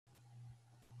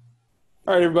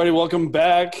All right, everybody, welcome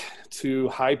back to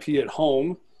High P at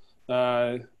Home.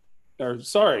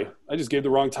 Sorry, I just gave the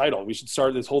wrong title. We should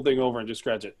start this whole thing over and just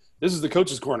scratch it. This is the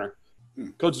Coach's Corner.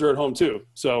 Coaches are at home too,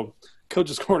 so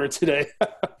Coach's Corner today.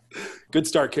 Good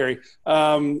start, Cary.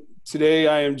 Today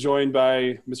I am joined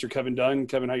by Mr. Kevin Dunn.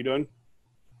 Kevin, how you doing?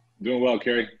 Doing well,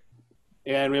 Cary.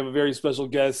 And we have a very special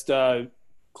guest,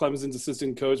 Clemson's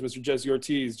Assistant Coach, Mr. Jesse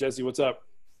Ortiz. Jesse, what's up?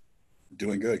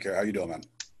 Doing good, Cary. How you doing, man?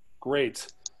 Great.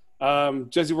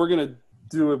 Jesse, we're going to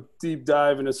do a deep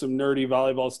dive into some nerdy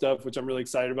volleyball stuff, which I'm really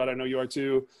excited about. I know you are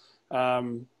too.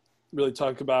 Really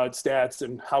talk about stats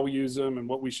and how we use them and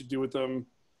what we should do with them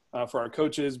for our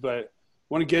coaches. But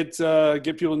want to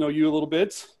get people to know you a little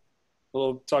bit.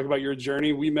 We'll talk about your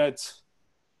journey. We met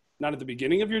not at the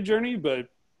beginning of your journey, but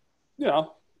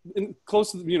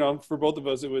close to, for both of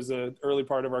us, it was an early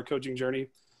part of our coaching journey.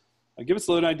 Give us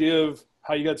a little idea of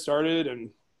how you got started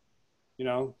and,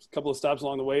 a couple of stops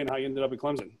along the way and how you ended up at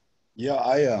Clemson. Yeah,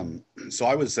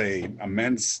 I was a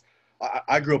men's.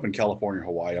 I grew up in California,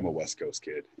 Hawaii. I'm a West Coast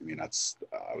kid. I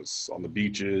was on the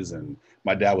beaches, and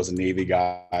my dad was a Navy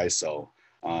guy, so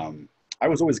I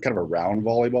was always kind of around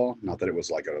volleyball. Not that it was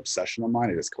like an obsession of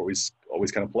mine. I just always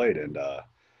kind of played, and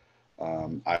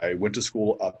I went to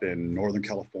school up in Northern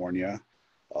California,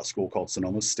 a school called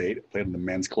Sonoma State. I played in the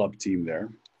men's club team there,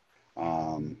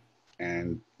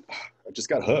 and I just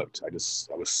got hooked. I was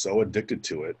so addicted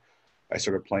to it. I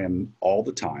started playing all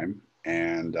the time,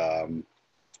 and I'm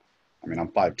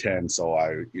 5'10", so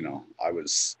I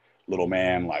was little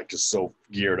man, like just so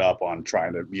geared up on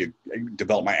trying to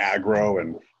develop my aggro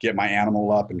and get my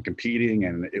animal up and competing,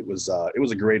 and it was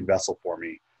a great vessel for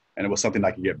me, and it was something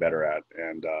I could get better at,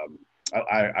 and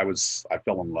I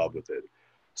fell in love with it.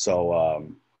 So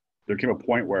there came a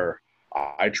point where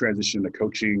I transitioned to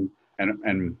coaching,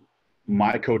 and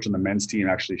my coach on the men's team,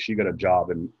 actually, she got a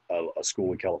job in a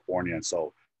school in California. And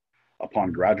so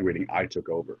upon graduating, I took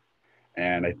over.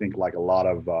 And I think like a lot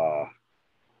of,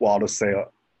 I'll just say,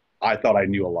 I thought I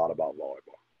knew a lot about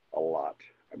volleyball, a lot.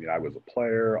 I was a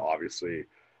player, obviously,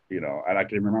 and I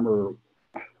can remember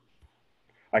when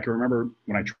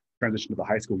I transitioned to the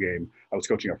high school game, I was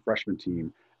coaching a freshman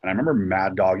team. And I remember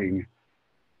mad dogging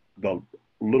the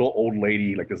little old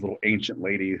lady, like this little ancient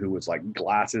lady who was like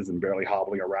glasses and barely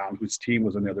hobbling around, whose team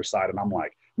was on the other side. And I'm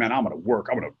like, man, I'm going to work.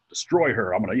 I'm going to destroy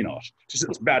her. I'm going to, it's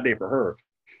a bad day for her.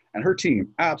 And her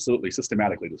team absolutely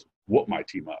systematically just whooped my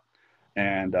team up.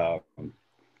 And I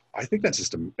think that's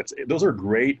just, those are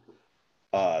great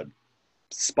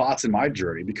spots in my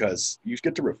journey because you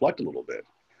get to reflect a little bit.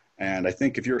 And I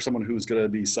think if you're someone who's going to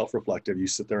be self-reflective, you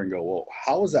sit there and go, well,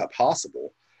 how is that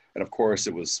possible? And of course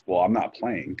it was, well, I'm not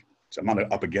playing. So I'm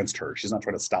not up against her. She's not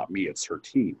trying to stop me. It's her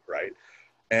team, right?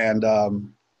 And, I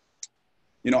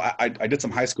did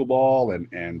some high school ball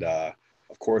and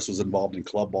of course, was involved in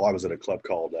club ball. I was at a club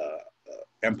called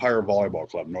Empire Volleyball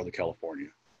Club, Northern California.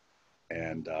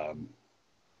 And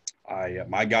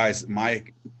my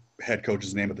head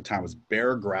coach's name at the time was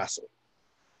Bear Grassel.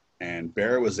 And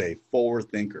Bear was a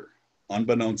forward thinker,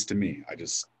 unbeknownst to me. I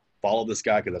just followed this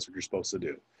guy because that's what you're supposed to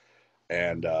do.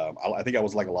 And I think I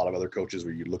was like a lot of other coaches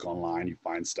where you look online, you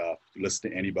find stuff, you listen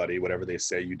to anybody, whatever they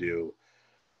say you do.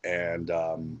 And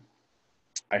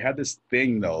I had this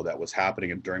thing, though, that was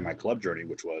happening during my club journey,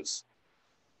 which was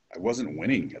I wasn't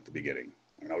winning at the beginning.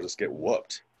 I would just get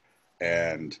whooped.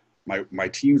 And my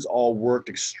teams all worked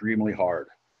extremely hard.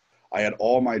 I had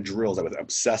all my drills. I would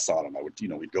obsess on them. I would,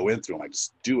 we'd go in through them. I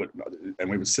just do it. And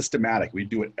we were systematic. We'd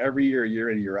do it every year,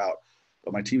 year in, year out.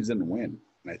 But my teams didn't win.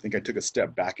 And I think I took a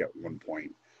step back at one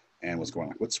point and was going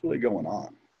like, what's really going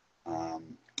on?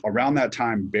 Around that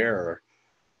time, Bear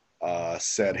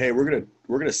said, hey, we're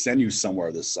gonna send you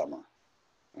somewhere this summer.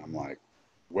 And I'm like,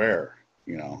 where?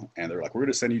 And they're like, we're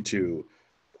gonna send you to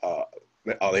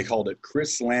they called it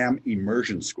Chris Lamb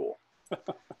Immersion School.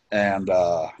 And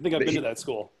I think I've been to that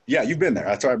school. Yeah, you've been there.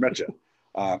 That's where I met you.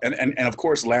 And of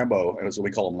course Lambo, and that's what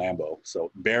we call him, Lambo.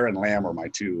 So Bear and Lamb are my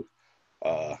two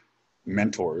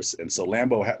mentors. And so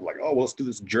Lambo had like, oh, well, let's do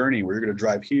this journey where you're going to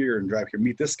drive here,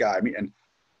 meet this guy. And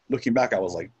looking back, I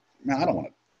was like, man, I don't want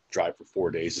to drive for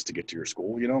 4 days just to get to your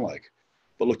school,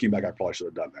 but looking back, I probably should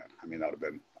have done that. That would have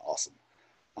been awesome.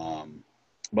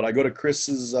 But I go to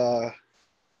Chris's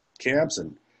camps,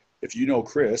 and if you know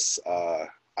Chris, the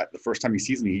first time he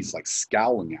sees me, he's like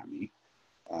scowling at me.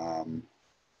 And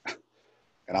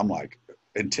I'm like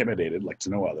intimidated, like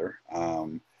to no other.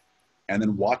 And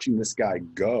then watching this guy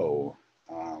go,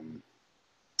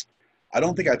 I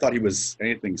don't think I thought he was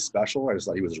anything special. I just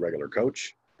thought he was a regular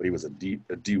coach, but he was a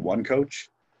D1 coach.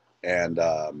 And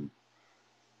I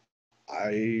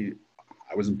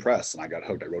was impressed, and I got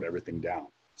hooked. I wrote everything down.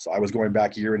 So I was going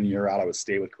back year in and year out. I would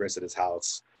stay with Chris at his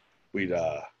house. We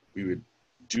would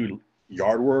do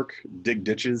yard work, dig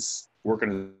ditches, work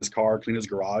on his car, clean his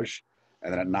garage.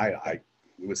 And then at night,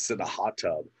 we would sit in a hot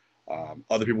tub.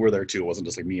 Other people were there too. It wasn't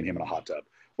just like me and him in a hot tub.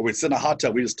 But we'd sit in a hot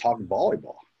tub. We just talked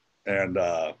volleyball. And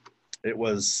it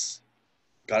was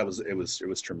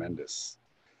tremendous.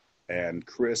 And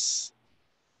Chris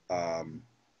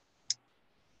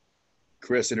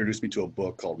introduced me to a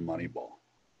book called Moneyball.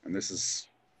 And this is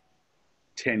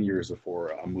 10 years before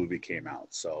a movie came out.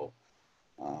 So,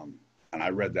 and I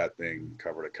read that thing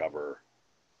cover to cover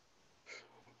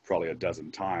probably a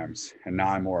dozen times. And now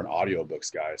I'm more an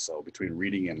audiobooks guy. So between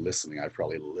reading and listening, I've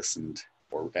probably listened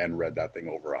and read that thing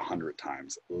over 100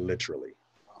 times, literally.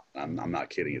 I'm not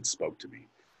kidding. It spoke to me.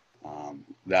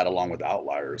 That along with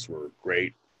Outliers were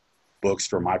great books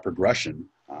for my progression.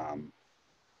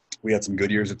 We had some good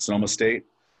years at Sonoma State.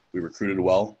 We recruited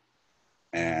well.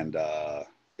 And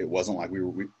it wasn't like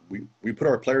we put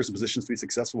our players in positions to be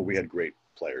successful. We had great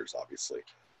players, obviously.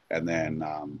 And then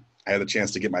I had the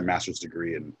chance to get my master's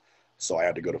degree. And so I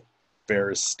had to go to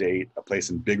Ferris State, a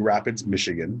place in Big Rapids,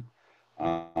 Michigan.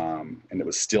 And it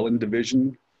was still in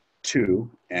Division II,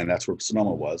 and that's where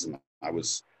Sonoma was. And I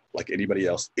was, like anybody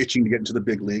else, itching to get into the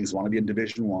big leagues, want to be in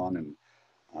Division I. And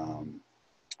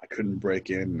I couldn't break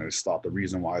in. And I just thought the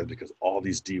reason why is because all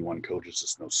these D1 coaches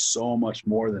just know so much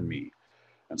more than me.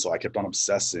 And so I kept on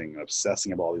obsessing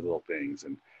about all these little things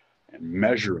and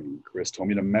measuring. Chris told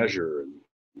me to measure, and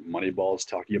Moneyball is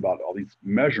talking about all these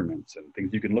measurements and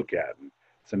things you can look at and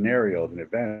scenarios and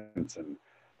events. And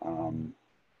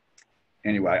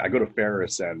anyway, I go to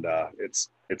Ferris, and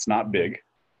it's not big.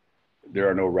 There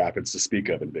are no rapids to speak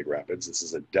of in Big Rapids. This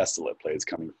is a desolate place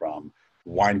coming from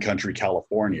wine country,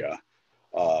 California,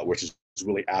 which is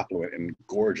really affluent and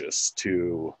gorgeous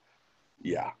to,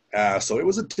 so it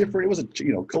was a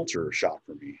culture shock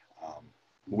for me.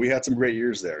 We had some great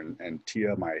years there, and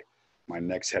Tia, my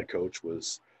next head coach,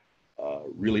 was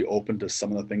really open to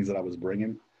some of the things that I was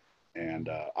bringing, and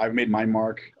I've made my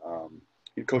mark.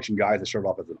 Coaching guys, I started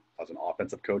off as an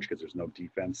offensive coach because there's no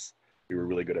defense. We were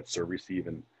really good at serve, receive,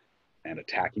 and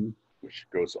attacking, which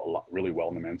goes really well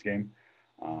in the men's game.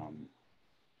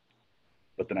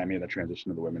 But then I made that transition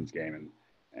to the women's game,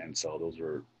 and so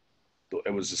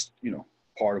it was just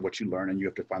part of what you learn, and you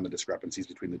have to find the discrepancies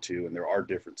between the two, and there are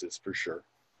differences for sure.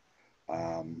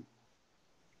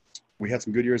 We had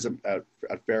some good years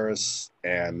at Ferris,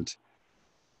 and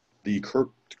the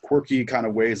quirky kind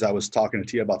of ways I was talking to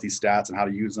Tia about these stats and how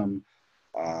to use them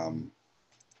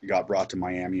got brought to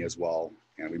Miami as well.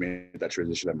 And we made that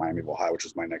transition at Miami of Ohio, which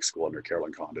was my next school under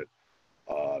Carolyn Condit.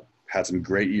 Had some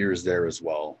great years there as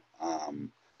well.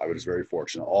 I was very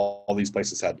fortunate. All these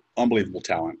places had unbelievable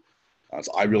talent.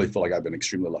 So I really feel like I've been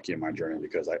extremely lucky in my journey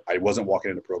because I wasn't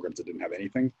walking into programs that didn't have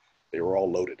anything. They were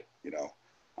all loaded,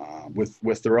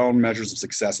 with their own measures of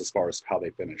success as far as how they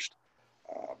finished.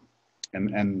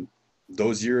 And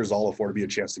those years all afforded me a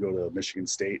chance to go to Michigan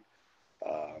State.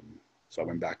 So I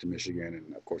went back to Michigan,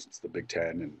 and of course it's the Big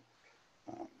Ten, and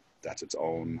that's its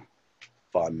own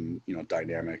fun,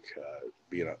 dynamic,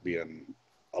 being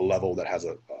a level that has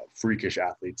a freakish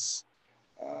athletes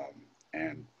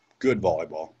and good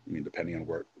volleyball. I mean, depending on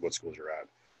what schools you're at.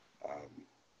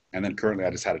 And then currently I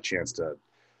just had a chance to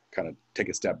kind of take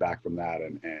a step back from that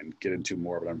and get into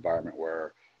more of an environment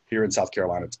where here in South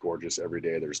Carolina, it's gorgeous every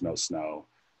day. There's no snow.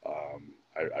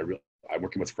 I'm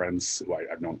working with friends who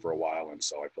I've known for a while. And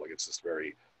so I feel like it's just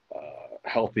very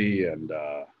healthy. And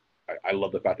I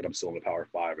love the fact that I'm still in the Power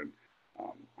 5, and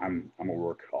I'm a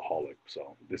workaholic.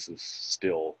 So this is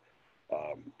still,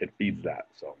 it feeds that.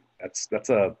 So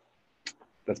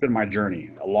that's been my journey,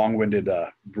 a long-winded,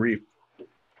 brief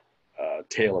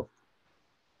tale of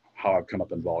how I've come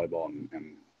up in volleyball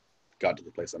and got to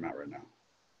the place I'm at right now.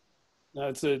 No,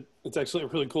 it's actually a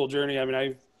really cool journey. I mean,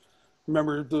 I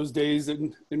remember those days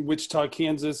in Wichita,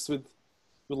 Kansas with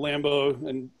Lambeau,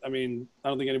 and I mean, I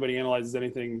don't think anybody analyzes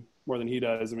anything more than he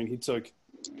does. I mean, he took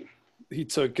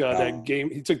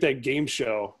that game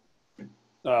show.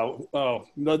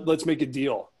 Let's make a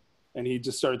deal, and he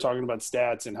just started talking about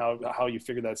stats and how you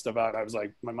figure that stuff out. I was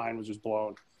like, my mind was just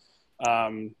blown.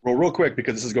 Well, real quick,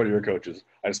 because this is going to your coaches,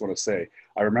 I just want to say,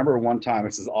 I remember one time,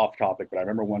 this is off topic, but I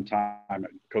remember one time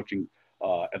coaching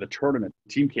at the tournament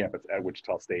team camp at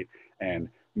Wichita State, and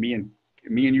me and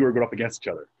you were going up against each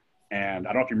other. And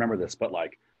I don't know if you remember this, but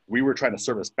like we were trying to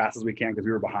serve as fast as we can because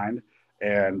we were behind.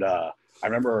 And I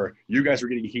remember you guys were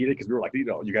getting heated because we were like,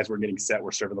 you guys were getting set.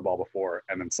 We're serving the ball before,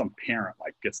 and then some parent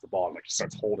like gets the ball and like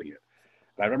starts holding it.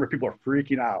 And I remember people are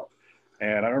freaking out.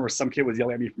 And I remember some kid was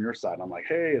yelling at me from your side, and I'm like,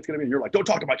 hey, it's going to be, and you're like, don't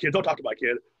talk to my kid.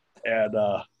 And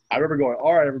I remember going,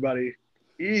 all right, everybody,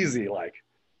 easy. Like,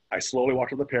 I slowly walked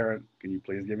to the parent. Can you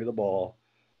please give me the ball?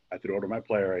 I threw it over to my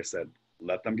player. I said,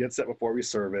 let them get set before we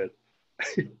serve it.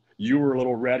 You were a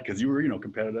little red because you were,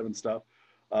 competitive and stuff.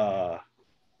 I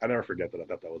never forget that. I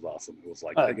thought that was awesome. It was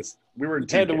like, we were in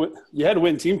team camp. You had to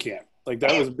win team camp. Like,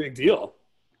 that was a big deal.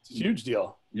 It's a huge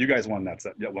deal. You guys won that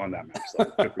match. So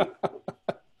good for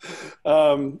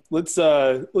you.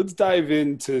 Let's dive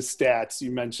into stats.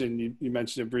 You mentioned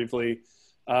it briefly.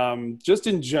 Just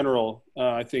in general,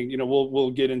 I think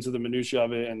we'll get into the minutia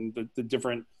of it and the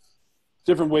different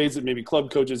ways that maybe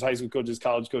club coaches, high school coaches,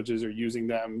 college coaches are using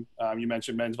them. You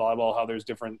mentioned men's volleyball, how there's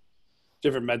different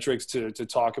metrics to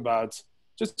talk about.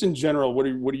 Just in general, what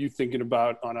are you thinking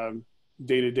about on a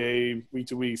day-to-day,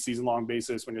 week-to-week, season-long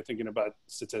basis when you're thinking about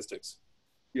statistics?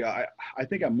 Yeah, I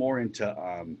think I'm more into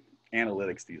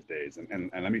analytics these days. And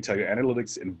let me tell you,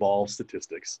 analytics involves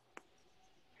statistics.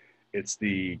 It's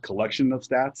the collection of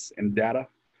stats and data.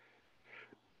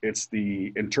 It's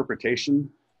the interpretation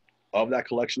of that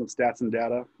collection of stats and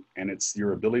data. And it's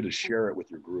your ability to share it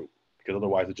with your group, because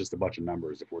otherwise it's just a bunch of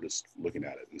numbers if we're just looking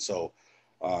at it. And so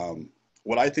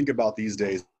what I think about these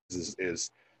days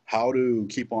is how to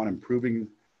keep on improving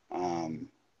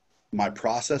my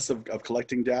process of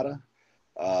collecting data.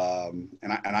 And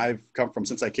I've come from,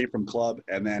 since I came from club,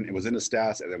 and then it was into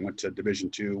stats, and then went to Division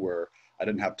II where I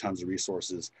didn't have tons of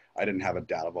resources. I didn't have a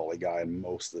data volley guy in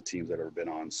most of the teams I've ever been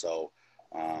on. So,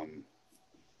 and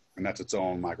that's its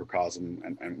own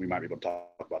microcosm, and we might be able to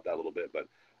talk about that a little bit. But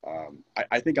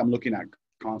I think I'm looking at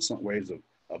constant ways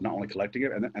of not only collecting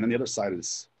it, and then the other side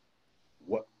is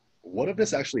what if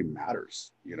this actually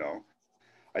matters?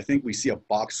 I think we see a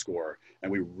box score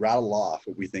and we rattle off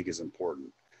what we think is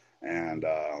important. And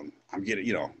I'm getting,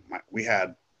 we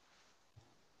had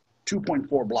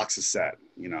 2.4 blocks a set,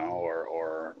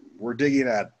 or we're digging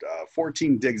at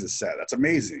 14 digs a set. That's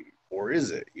amazing. Or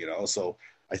is it, So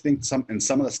I think some of the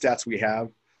stats we have,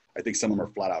 I think some of them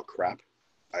are flat out crap.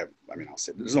 I mean, I'll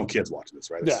say there's no kids watching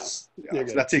this, right? So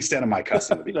that's the extent of my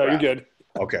cussing. No, you're good.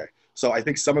 Okay. So I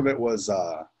think some of it was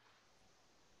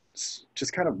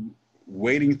just kind of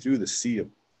wading through the sea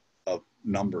of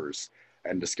numbers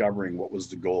and discovering what was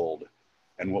the gold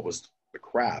and what was the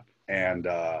crap, and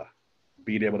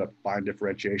being able to find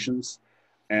differentiations.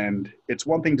 And it's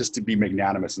one thing just to be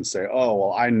magnanimous and say, oh,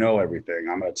 well, I know everything,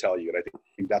 I'm going to tell you. And I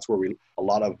think that's where a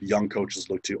lot of young coaches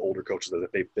look to older coaches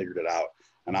that they figured it out.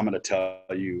 And I'm going to tell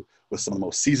you, with some of the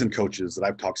most seasoned coaches that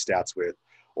I've talked stats with,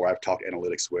 or I've talked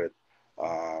analytics with,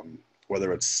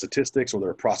 whether it's statistics or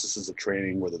their processes of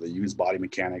training, whether they use body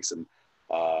mechanics, and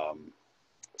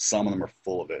some of them are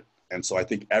full of it. And so I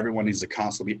think everyone needs to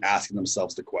constantly be asking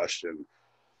themselves the question,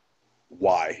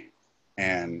 why?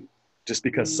 And just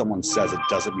because someone says it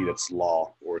doesn't mean it's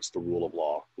law or it's the rule of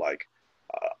law. Like,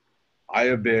 I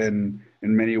have been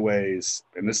in many ways,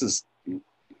 and this is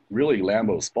really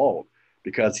Lambo's fault,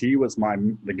 because he was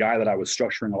the guy that I was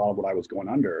structuring a lot of what I was going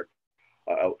under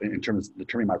in terms of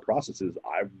determining my processes.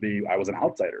 I was an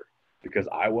outsider because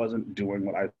I wasn't doing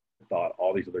what I thought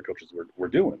all these other coaches were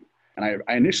doing. And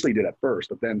I initially did at first,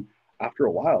 but then after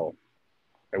a while,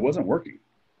 it wasn't working.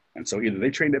 And so either they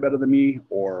trained it better than me,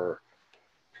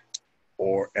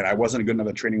 and I wasn't good enough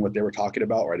at training what they were talking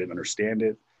about, or I didn't understand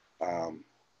it.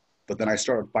 But then I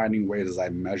started finding ways as I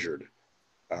measured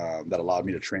that allowed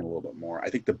me to train a little bit more. I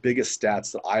think the biggest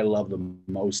stats that I love the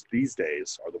most these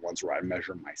days are the ones where I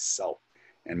measure myself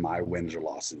and my wins or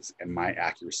losses and my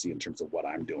accuracy in terms of what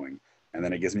I'm doing. And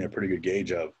then it gives me a pretty good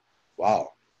gauge of,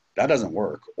 wow, that doesn't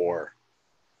work, or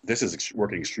this is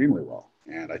working extremely well.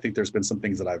 And I think there's been some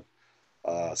things that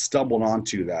I've stumbled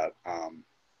onto that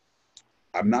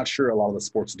I'm not sure a lot of the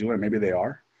sports do it. Maybe they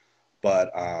are,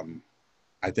 but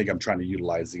I think I'm trying to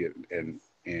utilize it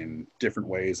in different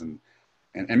ways, and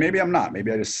maybe I'm not.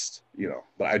 Maybe I just,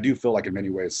 but I do feel like in many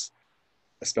ways,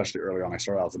 especially early on, I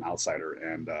started out as an outsider,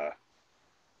 and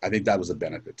I think that was a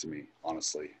benefit to me,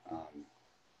 honestly.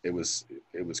 It was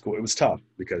cool. It was tough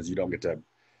because you don't get to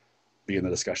be in the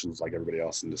discussions like everybody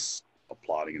else and just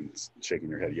applauding and shaking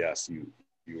your head. Yes,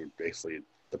 you're basically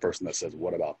the person that says,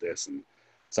 what about this? And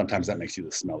sometimes that makes you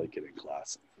the smelly kid in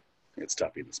class. It's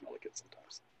tough being the smelly kid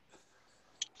sometimes.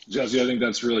 Jesse, I think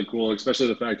that's really cool, especially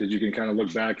the fact that you can kind of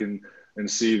look back and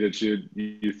see that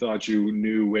you thought you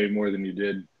knew way more than you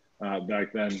did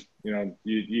back then.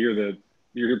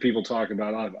 You hear people talk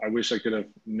about, I wish I could have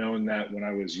known that when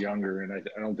I was younger. And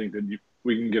I don't think that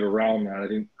we can get around that. I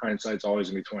think hindsight's always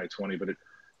going to be 20/20, but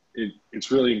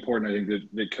it's really important, I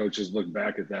think, that coaches look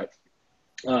back at that.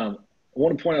 I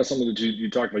want to point out something that you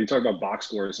talked about. You talked about box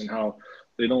scores and how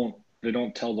they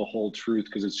don't tell the whole truth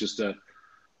because it's just a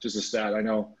stat. I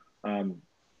know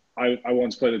I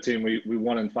once played a team. We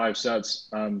won in 5 sets.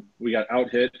 We got out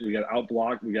hit, we got out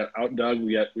blocked, we got out dug,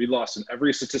 we lost in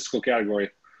every statistical category,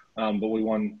 but we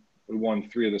won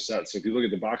 3 of the sets. So if you look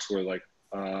at the box score, like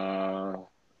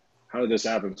how did this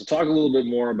happen? So talk a little bit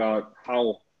more about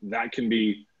how that can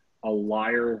be a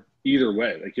liar either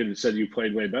way. Like, it said you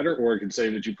played way better, or it could say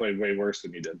that you played way worse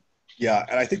than you did. Yeah,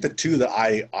 and I think the two that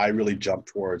I really jump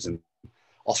towards, and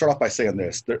I'll start off by saying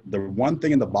this: the one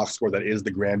thing in the box score that is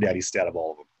the granddaddy stat of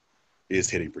all of them is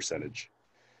hitting percentage.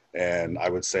 And I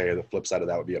would say the flip side of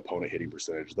that would be opponent hitting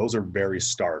percentage. Those are very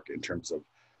stark in terms of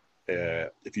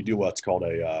if you do what's called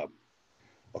a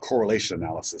correlation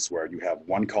analysis, where you have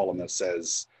one column that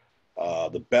says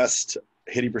the best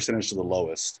hitting percentage to the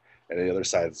lowest, and the other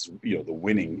side is, you know, the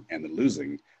winning and the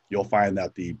losing. You'll find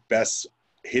that the best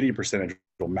hitting percentage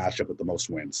will match up with the most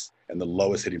wins, and the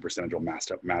lowest hitting percentage will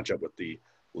match up with the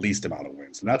least amount of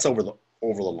wins. And that's over the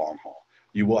long haul.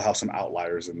 You will have some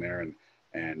outliers in there,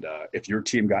 and if your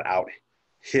team got out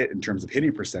hit in terms of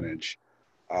hitting percentage,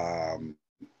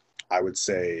 I would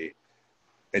say,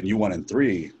 and you won in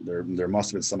 3, there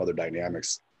must have been some other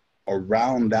dynamics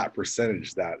around that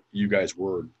percentage that you guys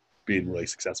were being really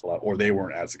successful at, or they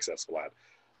weren't as successful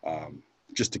at,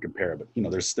 just to compare. But, you know,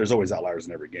 there's always outliers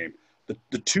in every game.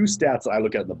 The 2 stats that I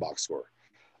look at in the box score,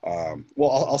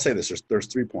 well, I'll say this, there's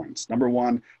 3 points. Number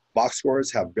 1, box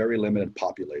scores have very limited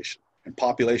population, and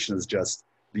population is just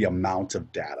the amount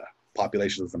of data.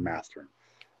 Population is the math term,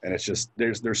 and it's just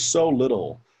there's so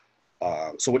little.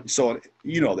 So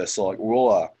you know this. So like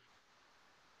we'll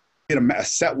get a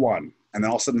set 1, and then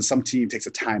all of a sudden some team takes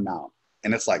a timeout,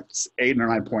 and it's like 8 or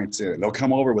 9 points in. They'll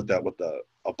come over with a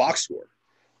box score,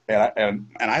 and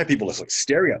I have people just like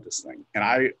staring at this thing, and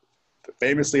I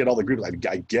famously at all the groups,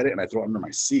 I get it and I throw it under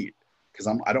my seat because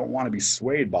I don't want to be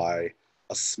swayed by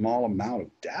a small amount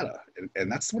of data,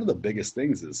 and that's one of the biggest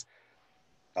things is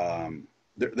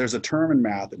there's a term in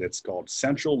math, and it's called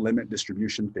central limit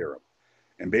distribution theorem.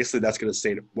 And basically that's going to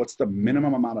state what's the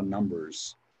minimum amount of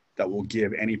numbers that will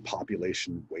give any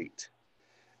population weight.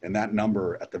 And that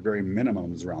number at the very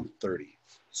minimum is around 30.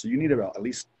 So you need about at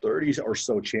least 30 or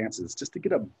so chances just to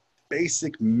get a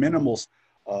basic minimal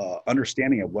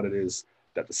understanding of what it is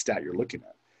that the stat you're looking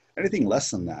at. Anything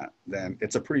less than that, then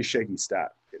it's a pretty shaky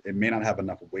stat. It may not have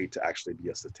enough weight to actually be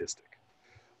a statistic.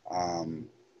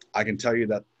 I can tell you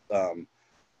that,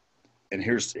 and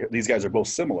these guys are both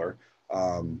similar.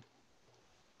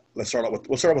 We'll start out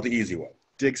with the easy one,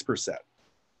 digs per set.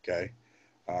 Okay,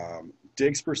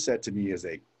 digs per set to me is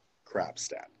a crap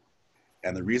stat,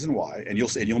 and the reason why, and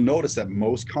you'll notice that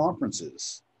most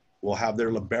conferences will have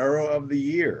their libero of the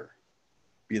year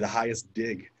be the highest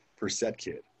dig per set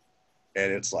kid,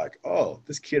 and it's like, oh,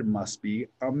 this kid must be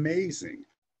amazing.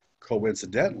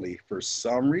 Coincidentally, for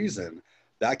some reason,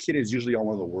 that kid is usually on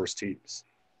one of the worst teams.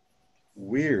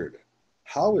 Weird.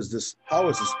 How is this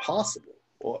possible?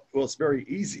 Well, it's very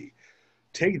easy.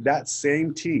 Take that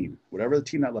same team, whatever the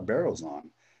team that libero's on,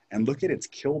 and look at its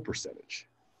kill percentage.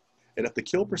 And if the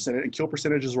kill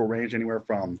percentages will range anywhere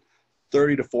from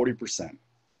 30 to 40%.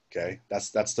 Okay, that's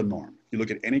the norm. You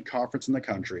look at any conference in the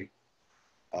country,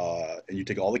 and you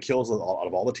take all the kills out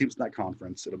of all the teams in that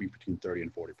conference, it'll be between 30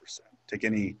 and 40%. Take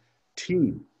any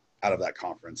team out of that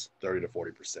conference, 30 to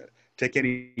 40%. Take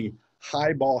any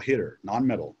high ball hitter,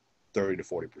 non-middle, 30 to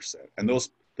 40%. And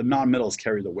the non-middles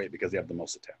carry the weight because they have the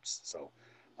most attempts. So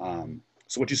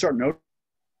what you start noticing,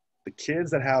 the kids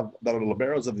that are the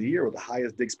liberos of the year with the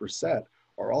highest digs per set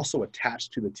are also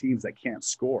attached to the teams that can't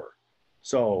score.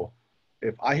 So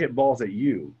if I hit balls at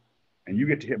you and you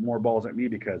get to hit more balls at me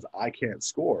because I can't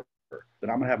score, then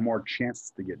I'm gonna have more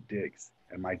chances to get digs,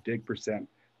 and my dig per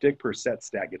set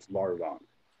stat gets larded on.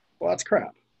 Well, that's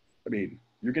crap. I mean,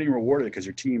 you're getting rewarded because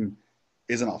your team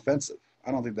isn't offensive.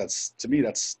 I don't think that's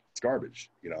garbage.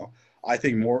 You know, I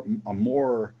think a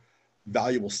more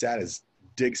valuable stat is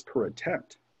digs per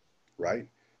attempt, right?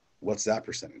 What's that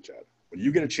percentage at? When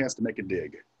you get a chance to make a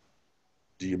dig,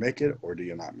 do you make it or do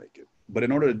you not make it? But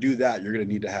in order to do that, you're going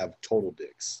to need to have total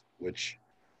digs, which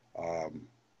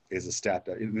is a stat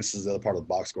that, and this is the other part of the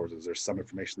box scores, is there's some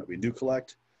information that we do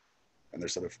collect and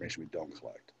there's some information we don't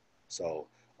collect. So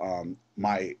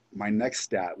my next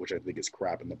stat, which I think is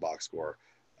crap in the box score,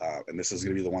 and this is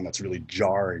going to be the one that's really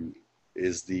jarring,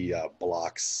 is the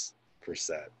blocks per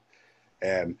set.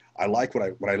 And I like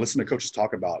when I listen to coaches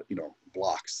talk about, you know,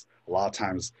 blocks, a lot of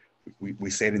times we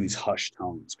say it in these hushed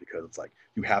tones because it's like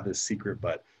you have this secret,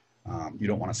 but you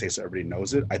don't want to say it so everybody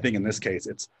knows it. I think in this case,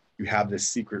 it's you have this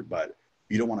secret, but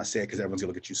you don't want to say it because everyone's gonna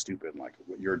look at you stupid, like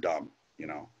you're dumb, you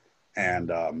know.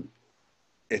 And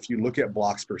if you look at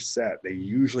blocks per set, they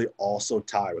usually also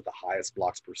tie with the highest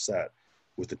blocks per set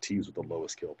with the teams with the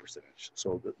lowest kill percentage.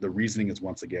 So the reasoning is,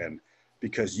 once again,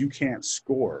 because you can't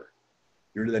score,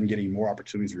 you're then getting more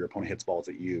opportunities where your opponent hits balls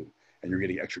at you, and you're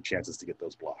getting extra chances to get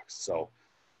those blocks. So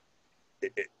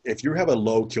if you have a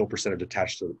low kill percentage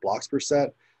attached to the blocks per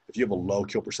set, if you have a low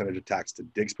kill percentage attached to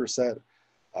digs per set,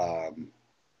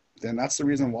 then that's the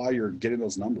reason why you're getting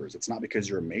those numbers. It's not because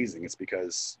you're amazing. It's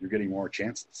because you're getting more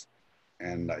chances.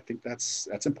 And I think that's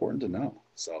important to know.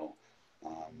 So,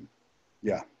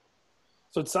 yeah.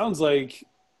 So it sounds like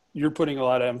you're putting a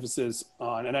lot of emphasis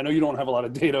on, and I know you don't have a lot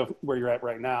of data where you're at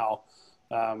right now,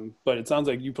 but it sounds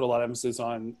like you put a lot of emphasis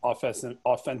on offensive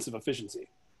efficiency.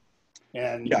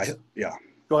 And yeah.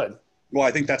 Go ahead. Well,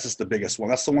 I think that's just the biggest one.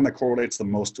 That's the one that correlates the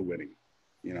most to winning.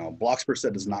 You know, blocks per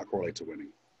set does not correlate to winning.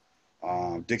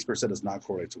 Digs per set does not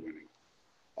correlate to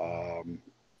winning.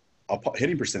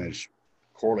 Hitting percentage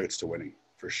correlates to winning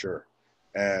for sure.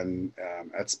 And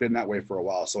it's been that way for a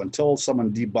while. So until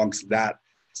someone debunks that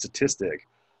statistic,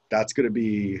 that's going to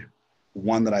be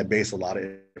one that I base a lot of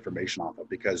information off of,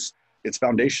 because it's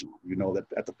foundational. You know, that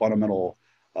at the fundamental,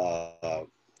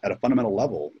 at a fundamental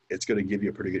level, it's going to give you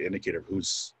a pretty good indicator of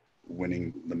who's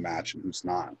winning the match and who's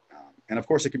not. And of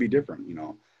course, it could be different. You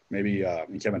know, maybe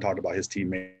Kevin talked about his team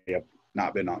may have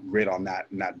not been great on that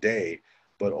in that day,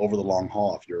 but over the long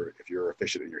haul, if you're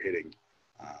efficient and you're hitting,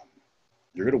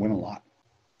 you're going to win a lot.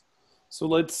 So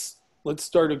let's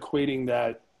start equating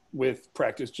that with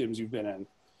practice gyms you've been in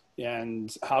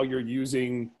and how you're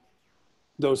using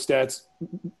those stats.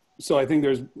 So I think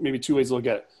there's maybe two ways to look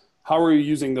at it. How are you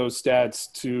using those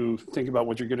stats to think about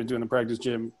what you're going to do in the practice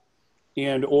gym?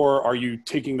 And, or are you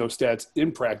taking those stats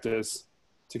in practice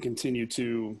to continue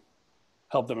to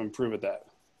help them improve at that?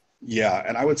 Yeah.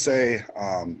 And I would say,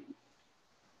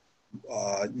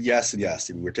 yes and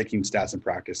yes. We're taking stats in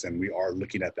practice, and we are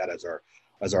looking at that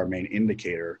as our main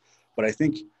indicator. But I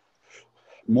think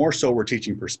more so we're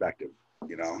teaching perspective,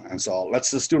 you know. And so let's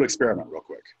just do an experiment real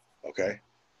quick, okay?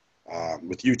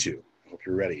 With you two. I hope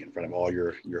you're ready in front of all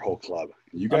your whole club.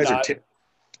 You guys are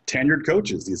tenured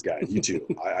coaches, these guys, you two.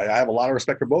 I have a lot of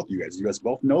respect for both of you guys. You guys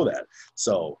both know that.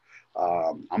 So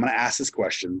I'm going to ask this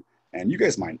question, and you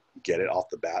guys might get it off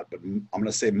the bat, but I'm going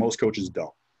to say most coaches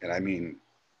don't. And I mean,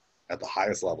 at the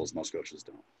highest levels, most coaches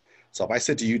don't. So if I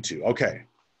said to you two, okay,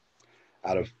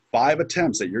 out of 5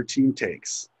 attempts that your team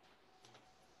takes,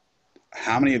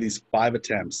 how many of these 5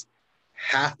 attempts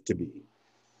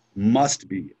must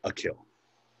be a kill?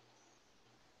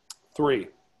 3.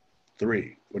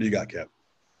 What do you got, Kev?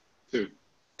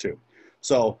 2.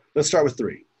 So let's start with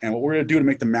 3. And what we're going to do to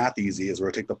make the math easy is we're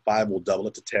going to take the 5, we'll double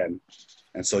it to 10.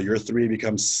 And so your 3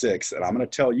 becomes 6. And I'm going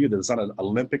to tell you that there's not an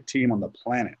Olympic team on the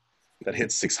planet that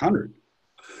hits 600.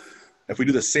 If we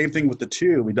do the same thing with the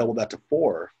 2, we double that to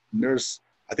 4. And there's,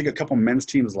 I think, a couple men's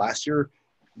teams last year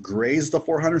grazed the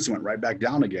 400s and went right back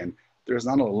down again. There's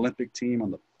not an Olympic team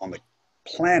on the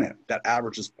planet that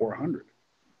averages 400.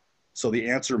 So the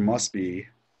answer must be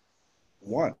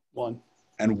 1.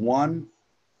 And 1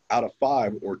 out of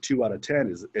 5 or 2 out of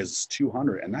 10 is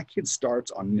 200. And that kid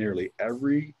starts on nearly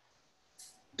every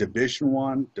Division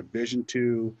I, Division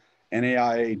II,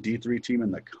 NAIA D3 team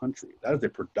in the country. That is a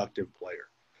productive player.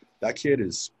 That kid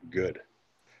is good.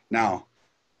 Now,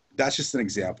 that's just an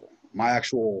example. My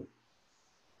actual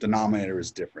denominator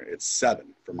is different. It's 7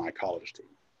 for my college team.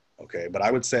 Okay, but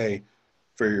I would say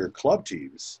for your club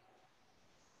teams,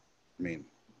 I mean,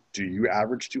 do you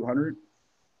average 200?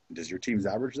 Does your teams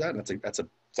average that? That's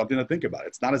something to think about.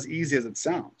 It's not as easy as it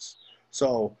sounds.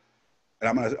 So, and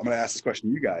I'm gonna ask this question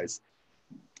to you guys.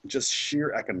 Just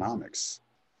sheer economics.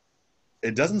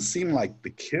 It doesn't seem like the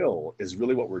kill is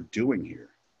really what we're doing here.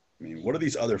 I mean, what are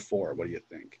these other 4? What do you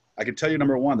think? I can tell you,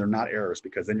 number 1, they're not errors,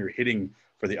 because then you're hitting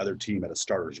for the other team at a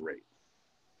starter's rate.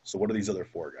 So what are these other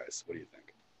 4, guys? What do you think?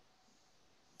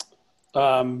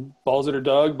 Balls that are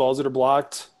dug, balls that are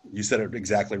blocked. You said it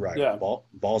exactly right. Yeah.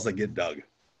 Balls that get dug.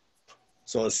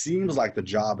 So it seems like the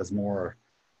job is more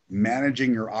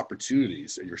managing your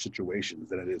opportunities and your situations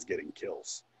than it is getting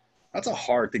kills. That's a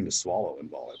hard thing to swallow in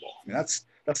volleyball. I mean,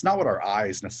 that's not what our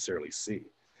eyes necessarily see.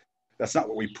 That's not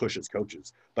what we push as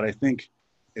coaches. But I think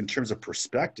in terms of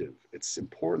perspective, it's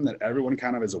important that everyone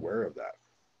kind of is aware of that.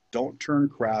 Don't turn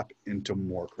crap into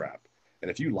more crap.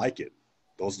 And if you like it,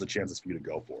 those are the chances for you to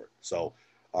go for it. So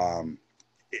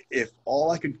if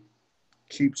all I could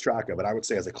keep track of it, I would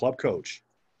say as a club coach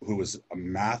who was a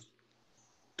math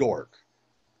dork,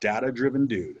 data-driven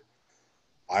dude,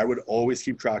 I would always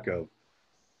keep track of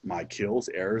my kills,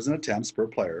 errors, and attempts per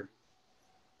player.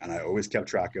 And I always kept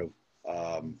track of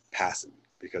passing,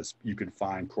 because you can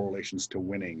find correlations to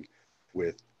winning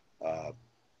with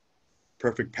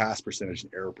perfect pass percentage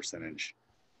and error percentage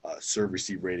serve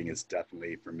receive rating is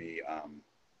definitely for me.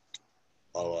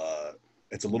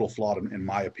 It's a little flawed in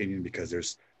my opinion,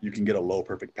 because you can get a low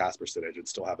perfect pass percentage and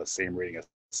still have the same rating as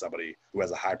somebody who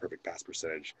has a high perfect pass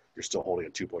percentage. You're still holding a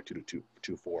 2.2 to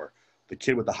 2.24. The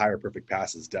kid with the higher perfect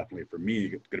pass is definitely, for me,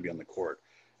 going to be on the court,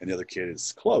 and the other kid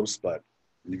is close, but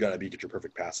you got to get your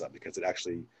perfect pass up, because it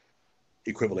actually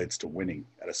equivalates to winning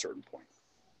at a certain point.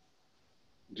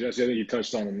 Jesse, I think you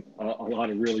touched on a lot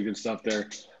of really good stuff there.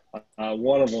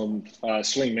 One of them,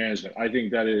 swing management. I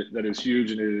think that is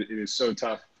huge, and it is so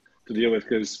tough to deal with,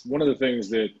 because one of the things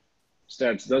that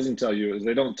stats doesn't tell you is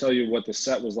they don't tell you what the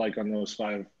set was like on those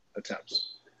 5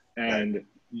 attempts. And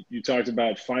you talked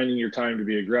about finding your time to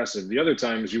be aggressive. The other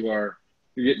times you're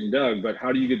getting dug, but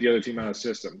how do you get the other team out of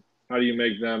system? How do you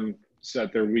make them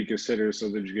set their weakest hitters so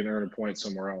that you can earn a point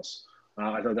somewhere else?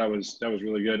 I thought that was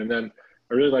really good. And then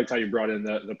I really liked how you brought in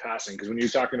the passing, because when you're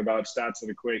talking about stats that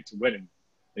equate to winning,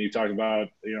 and you talk about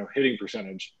hitting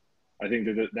percentage, I think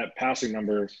that passing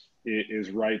number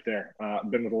is right there. I've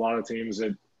been with a lot of teams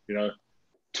that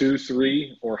 2,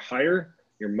 3 or higher,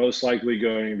 you're most likely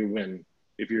going to win.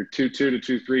 If you're 2-2 to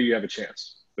 2-3, you have a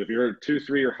chance. But if you're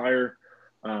 2-3 or higher,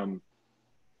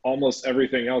 almost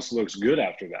everything else looks good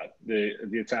after that.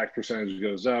 The attack percentage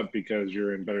goes up because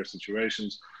you're in better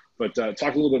situations. But talk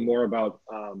a little bit more about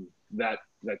that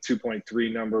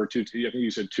 2.3 number. I think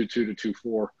you said 2.2 to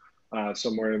 2.4,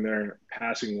 somewhere in there,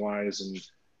 passing wise,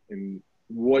 and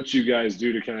what you guys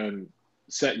do to kind of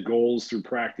set goals through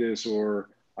practice or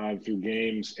through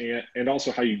games, and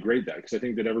also how you grade that, because I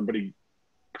think that everybody,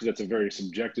 because that's a very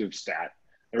subjective stat,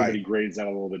 everybody grades that a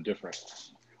little bit different.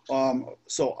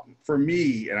 So for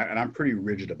me, and I'm pretty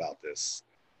rigid about this,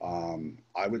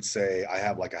 I would say I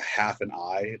have like a half an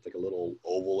eye. It's like a little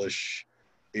ovalish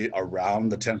around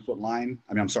the 10-foot line.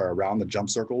 Around the jump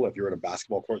circle. If you're at a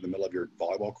basketball court in the middle of your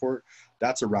volleyball court,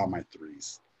 that's around my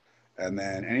 3s. And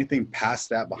then anything past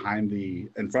that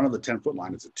in front of the 10-foot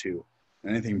line is a 2.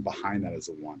 And anything behind that is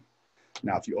a 1.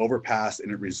 Now, if you overpass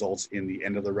and it results in the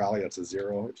end of the rally, that's a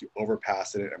 0. If you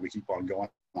overpass it and we keep on going,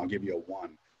 I'll give you a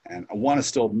 1. And a 1 is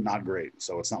still not great.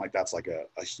 So it's not like that's like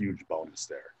a huge bonus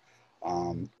there.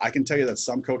 I can tell you that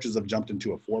some coaches have jumped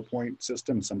into a 4-point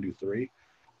system and some do 3.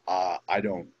 I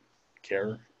don't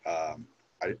care.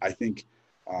 I think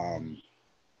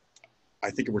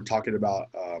if we're talking about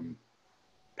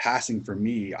passing, for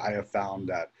me, I have found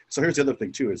that. So here's the other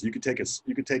thing too: is you could take a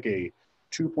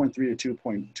 2.3 to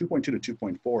 2.2 to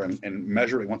 2.4 and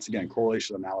measure it once again,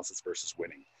 correlation analysis versus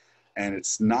winning. And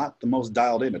it's not the most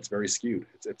dialed in. It's very skewed.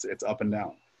 It's up and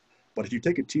down. But if you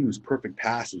take a team whose perfect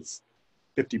pass is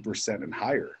 50% and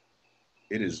higher,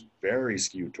 it is very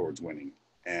skewed towards winning.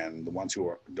 And the ones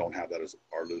who don't have that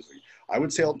are losing. I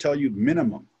would say, I'll tell you,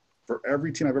 minimum for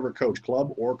every team I've ever coached,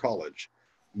 club or college,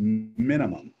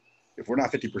 minimum, if we're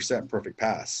not 50% perfect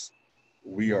pass,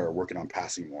 we are working on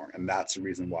passing more. And that's the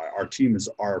reason why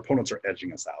our opponents are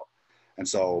edging us out. And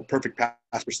so perfect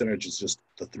pass percentage is just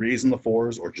the 3s and the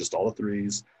 4s, or just all the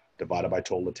 3s divided by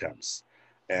total attempts.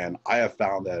 And I have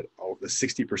found that the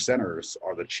 60%ers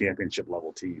are the championship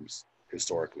level teams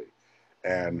historically.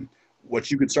 And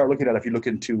what you could start looking at, if you look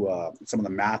into some of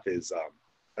the math, is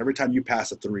every time you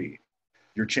pass a 3,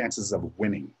 your chances of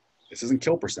winning, this isn't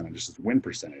kill percentage, this is win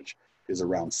percentage, is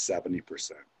around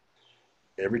 70%.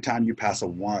 Every time you pass a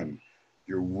 1,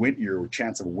 your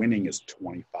chance of winning is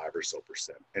 25 or so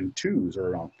percent, and 2s are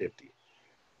around 50.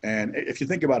 And if you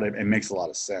think about it, it makes a lot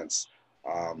of sense.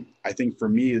 I think for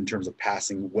me, in terms of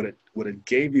passing, what it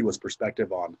gave me was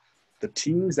perspective on the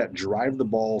teams that drive the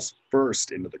balls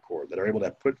first into the court, that are able to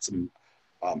put some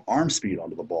arm speed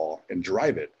onto the ball and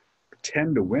drive it,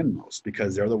 tend to win most,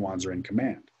 because they're the ones who are in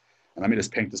command. And let me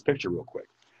just paint this picture real quick.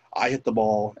 I hit the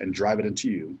ball and drive it into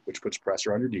you, which puts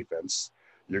pressure on your defense.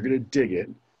 You're going to dig it,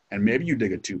 and maybe you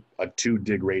dig a 2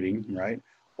 dig rating, right?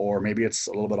 Or maybe it's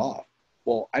a little bit off.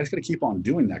 Well, I just got to keep on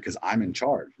doing that because I'm in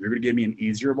charge. You're going to give me an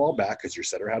easier ball back because your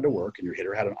setter had to work and your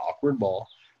hitter had an awkward ball.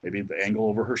 Maybe the angle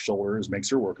over her shoulders makes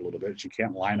her work a little bit. She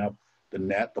can't line up the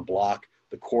net, the block,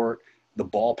 the court, the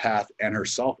ball path, and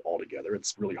herself all together.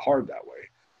 It's really hard that way.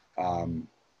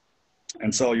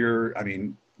 And so it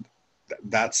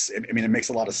makes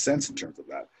a lot of sense in terms of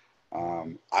that.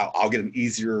 I'll get an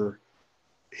easier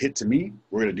hit to me.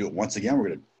 We're going to do it once again. We're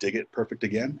going to dig it perfect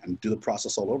again and do the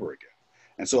process all over again.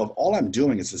 And so if all I'm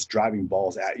doing is just driving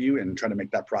balls at you and trying to make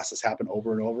that process happen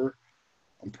over and over,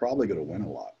 I'm probably going to win a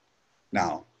lot.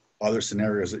 Now, other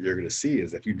scenarios that you're going to see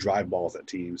is if you drive balls at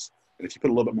teams, and if you put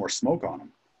a little bit more smoke on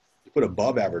them, you put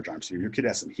above average arm speed, your kid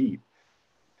has some heat,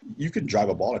 you could drive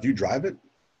a ball. If you drive it,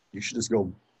 you should just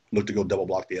look to go double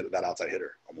block that outside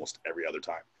hitter almost every other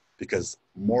time. Because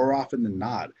more often than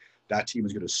not, that team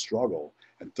is going to struggle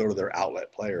and throw to their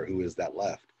outlet player, who is that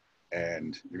left.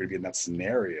 And you're going to be in that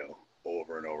scenario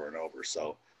over and over and over.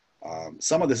 So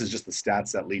some of this is just the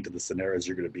stats that lead to the scenarios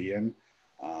you're going to be in.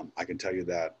 I can tell you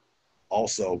that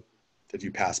also, if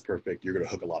you pass perfect, you're going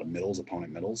to hook a lot of middles,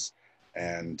 opponent middles.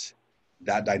 And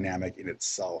that dynamic in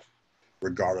itself,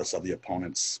 regardless of the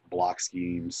opponent's block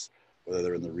schemes, whether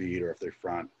they're in the read or if they're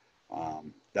front,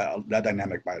 that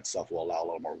dynamic by itself will allow a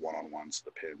little more one-on-ones to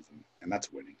the pins. And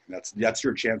that's winning. And that's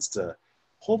your chance to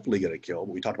hopefully get a kill.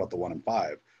 But we talked about the 1 in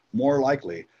 5. More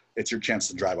likely, it's your chance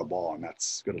to drive a ball, and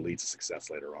that's going to lead to success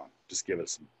later on. Just give it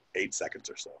some 8 seconds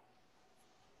or so.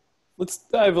 Let's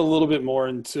dive a little bit more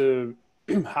into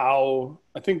how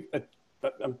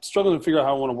I'm struggling to figure out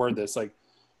how I want to word this. Like,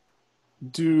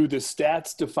 do the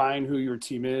stats define who your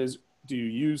team is? Do you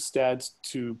use stats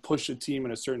to push a team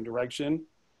in a certain direction?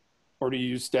 Or do you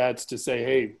use stats to say,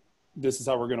 hey, this is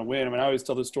how we're going to win? I mean, I always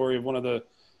tell the story of one of the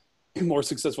more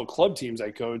successful club teams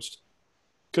I coached,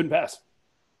 couldn't pass.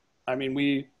 I mean,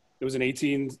 it was an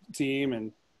 18 team,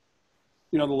 and,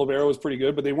 you know, the libero was pretty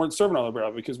good, but they weren't serving on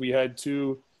libero because we had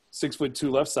 2 6'2"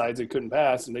 left sides that couldn't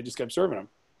pass, and they just kept serving them.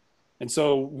 And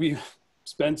so we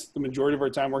spent the majority of our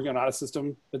time working on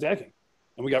out-of-system attacking,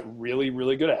 and we got really,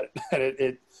 really good at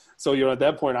it. So, you know, at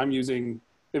that point, I'm using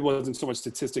 – it wasn't so much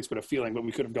statistics but a feeling, but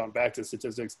we could have gone back to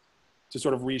statistics to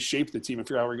sort of reshape the team and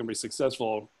figure out how we're going to be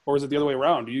successful. Or is it the other way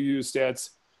around? Do you use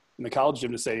stats in the college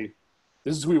gym to say,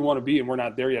 this is who we want to be and we're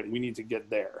not there yet and we need to get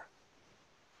there?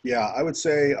 Yeah, I would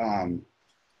say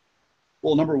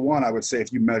well, number one, I would say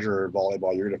if you measure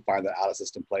volleyball, you're going to find that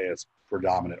out-of-system play is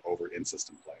predominant over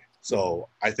in-system play. So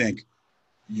I think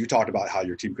you talked about how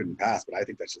your team couldn't pass, but I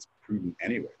think that's just prudent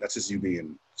anyway. That's just you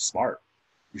being smart.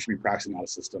 You should be practicing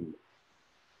out-of-system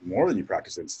more than you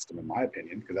practice in-system, in my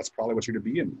opinion, because that's probably what you're going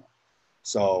to be in more.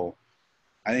 So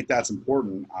I think that's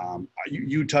important.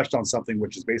 You touched on something,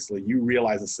 which is basically you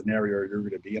realize a scenario you're going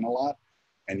to be in a lot,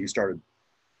 and you started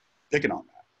picking on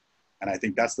that. And I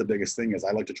think that's the biggest thing is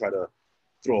I like to try to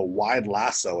throw a wide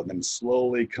lasso and then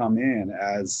slowly come in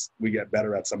as we get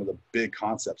better at some of the big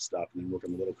concept stuff and then work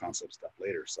on the little concept stuff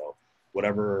later. So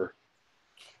whatever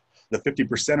the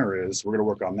 50%er is, we're going to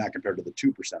work on that compared to the 2%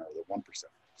 or the 1%.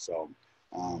 So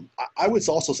I would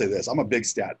also say this, I'm a big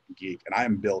stat geek and I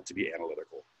am built to be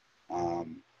analytical.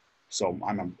 So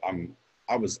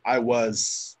I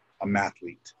was a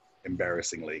mathlete,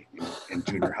 embarrassingly, in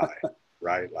junior high,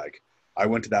 right? Like, I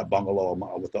went to that bungalow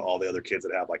with all the other kids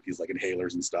that have like these like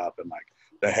inhalers and stuff and like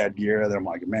the headgear. And I'm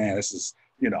like, man, this is,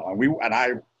 you know, and I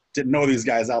didn't know these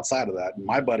guys outside of that. And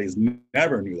my buddies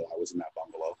never knew that I was in that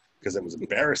bungalow because it was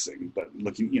embarrassing. But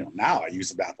looking, you know, now I use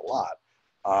the bath a lot.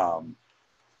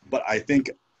 But I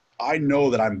think I know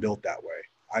that I'm built that way.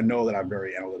 I know that I'm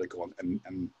very analytical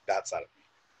and that side of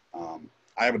me.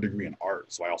 I have a degree in art,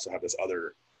 so I also have this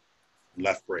other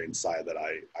left brain side that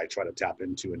I try to tap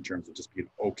into in terms of just being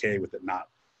okay with it not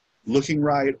looking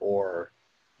right or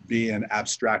being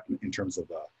abstract in terms of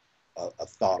a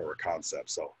thought or a concept.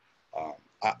 So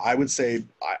I would say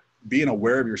being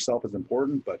aware of yourself is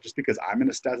important, but just because I'm in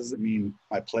the stats doesn't mean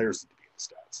my players need to be in the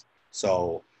stats.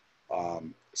 So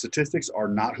statistics are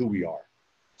not who we are.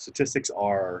 Statistics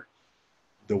are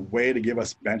the way to give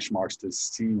us benchmarks to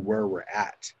see where we're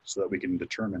at so that we can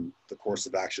determine the course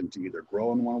of action to either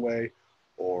grow in one way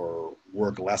or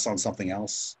work less on something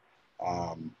else.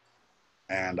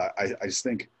 And I just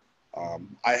think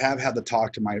I have had to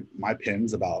talk to my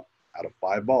pins about out of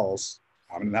 5 balls,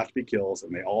 how many have to be kills.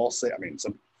 And they all say, I mean,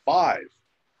 some 5,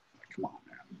 like, come on,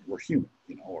 man, we're human,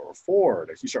 you know, or 4,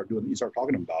 if you start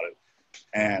talking about it.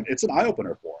 And it's an eye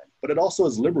opener for them, but it also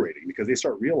is liberating because they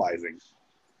start realizing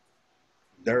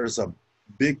there's a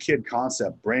big kid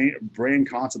concept, brain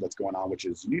concept that's going on, which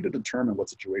is you need to determine what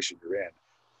situation you're in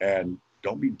and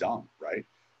don't be dumb, right?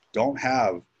 Don't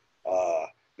have,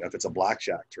 if it's a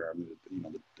blackjack term, you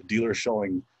know, the dealer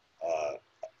showing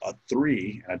a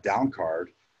 3 and a down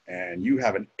card and you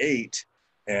have an 8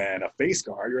 and a face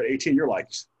card, you're at 18, you're like,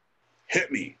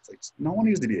 hit me. It's like, no one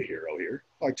needs to be a hero here.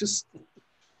 Like, just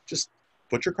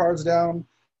put your cards down,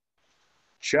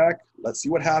 check, let's see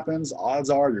what happens. Odds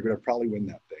are you're going to probably win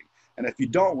that thing. And if you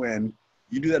don't win,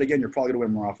 you do that again, you're probably going to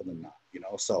win more often than not, you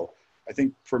know? So I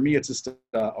think for me, it's just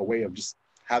a way of just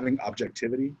having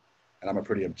objectivity. And I'm a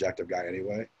pretty objective guy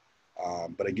anyway.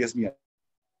 But it gives me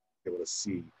able to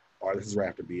see, all right, this is where I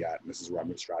have to be at, and this is where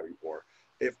I'm striving for.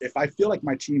 If I feel like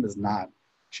my team is not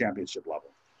championship level,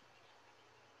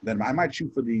 then I might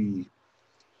shoot for the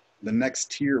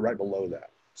next tier right below that.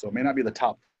 So it may not be the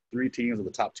top 3 teams or the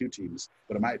top 2 teams,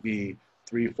 but it might be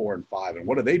 3, 4, and 5. And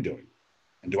what are they doing?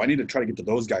 And do I need to try to get to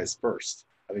those guys first?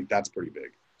 I think that's pretty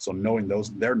big. So knowing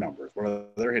their numbers, what are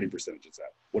their hitting percentages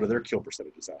at? What are their kill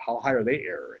percentages at? How high are they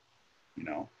erroring? You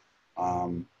know?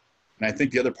 And I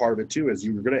think the other part of it too is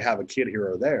you're going to have a kid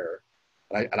here or there.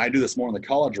 And I do this more in the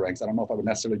college ranks. I don't know if I would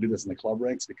necessarily do this in the club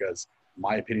ranks, because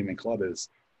my opinion in club is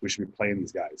we should be playing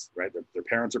these guys, right? Their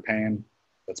parents are paying.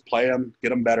 Let's play them, get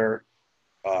them better.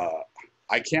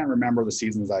 I can't remember the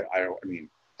seasons. I mean,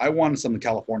 I won some of the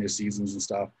California seasons and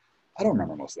stuff. I don't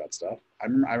remember most of that stuff. I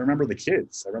remember the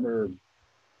kids. I don't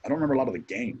remember a lot of the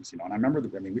games, you know. And I remember,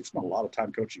 we've spent a lot of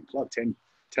time coaching club, 10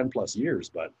 plus years,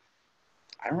 but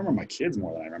I remember my kids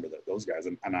more than I remember those guys.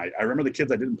 And I remember the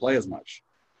kids I didn't play as much.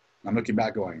 And I'm looking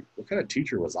back going, what kind of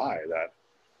teacher was I that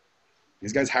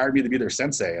these guys hired me to be their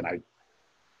sensei? And when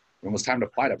it was time to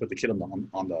fight, I put the kid on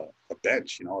the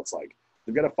bench. You know, it's like,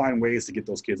 we've got to find ways to get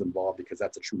those kids involved, because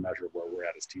that's a true measure of where we're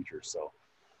at as teachers. So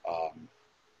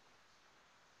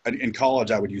in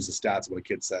college, I would use the stats when a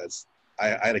kid says,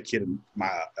 I had a kid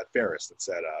at Ferris that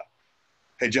said,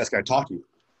 hey, Jess, can I talk to you?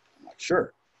 I'm like,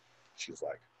 sure. She's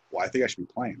like, well, I think I should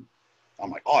be playing. I'm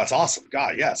like, oh, that's awesome.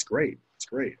 God, yeah, it's great. It's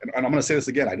great. And I'm going to say this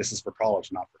again. This is for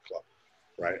college, not for club.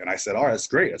 Right. And I said, all right, that's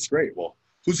great. That's great. Well,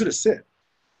 who's going to sit?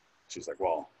 She's like,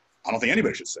 well, I don't think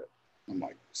anybody should sit. I'm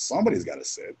like, somebody's got to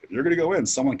sit. If you're going to go in,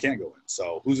 someone can't go in.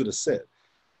 So who's going to sit?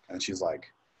 And she's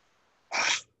like,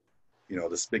 you know,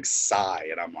 this big sigh.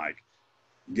 And I'm like,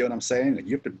 you get what I'm saying? Like,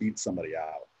 you have to beat somebody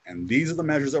out. And these are the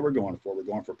measures that we're going for. We're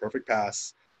going for perfect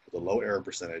pass with a low error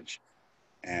percentage.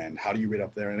 And how do you rate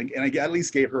up there? And I at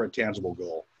least gave her a tangible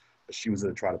goal. But she was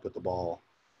going to try to put the ball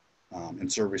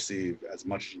and serve receive as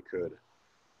much as she could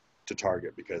to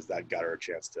target, because that got her a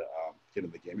chance to get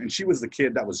in the game. And she was the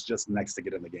kid that was just next to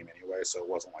get in the game anyway. So it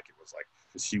wasn't like it was like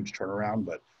this huge turnaround,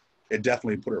 but it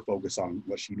definitely put her focus on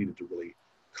what she needed to really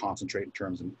concentrate in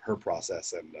terms of her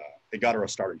process. And it got her a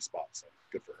starting spot. So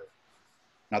good for her.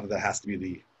 Not that has to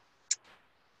be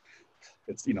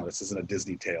it's, you know, this isn't a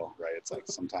Disney tale, right? It's like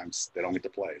sometimes they don't get to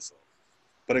play. So,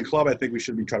 but in club, I think we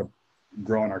should be trying to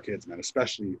grow on our kids, man,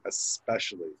 especially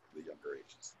the younger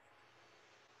ages.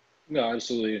 No,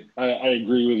 absolutely. I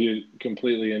agree with you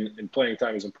completely. And playing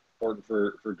time is important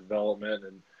for development,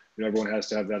 and you know, everyone has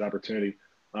to have that opportunity.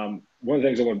 One of the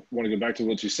things I want to go back to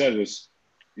what you said is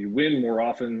you win more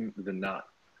often than not.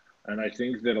 And I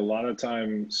think that a lot of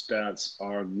time stats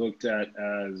are looked at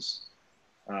as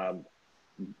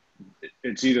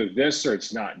it's either this or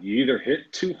it's not. You either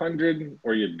hit 200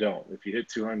 or you don't. If you hit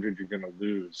 200, you're going to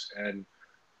lose. And,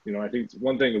 you know, I think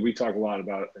one thing that we talk a lot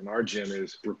about in our gym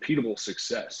is repeatable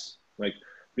success, like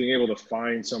being able to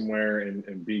find somewhere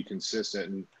and be consistent.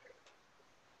 And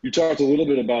you talked a little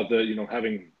bit about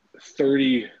having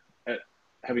 30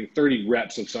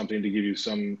 reps of something to give you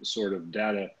some sort of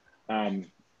data.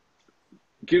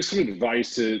 Give some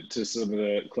advice to some of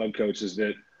the club coaches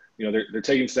that, you know, they're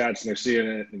taking stats and they're seeing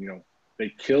it, and, you know,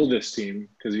 they kill this team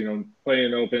because, you know,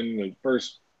 playing open the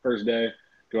first day,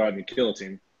 go out and you kill a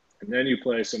team. And then you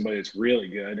play somebody that's really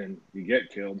good and you get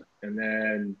killed, and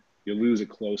then you lose a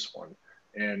close one.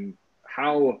 And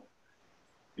how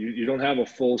you don't have a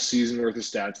full season worth of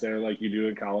stats there like you do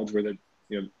in college, where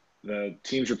the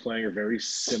teams you're playing are very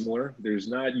similar. There's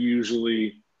not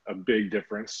usually a big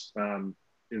difference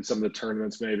in some of the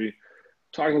tournaments. Maybe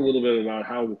talk a little bit about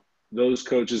how those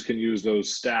coaches can use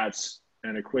those stats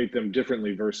and equate them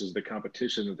differently versus the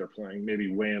competition that they're playing,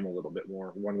 maybe weigh them a little bit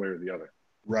more one way or the other.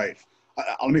 Right.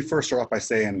 Let me first start off by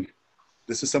saying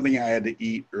this is something I had to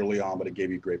eat early on, but it gave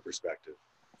me great perspective.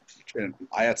 And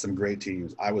I had some great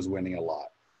teams. I was winning a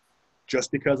lot. Just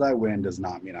because I win does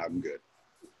not mean I'm good.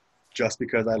 Just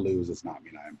because I lose does not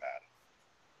mean I'm bad.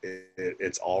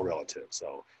 It's all relative.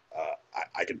 So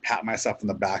I can pat myself on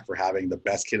the back for having the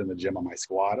best kid in the gym on my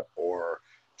squad, or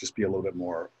just be a little bit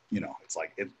more, you know, it's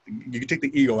like you can take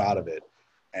the ego out of it,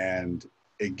 and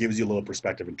it gives you a little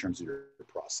perspective in terms of your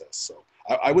process. So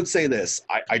I would say this,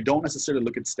 I don't necessarily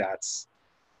look at stats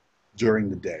during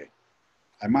the day.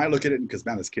 I might look at it because,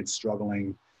 man, this kid's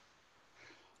struggling.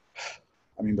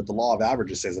 I mean, but the law of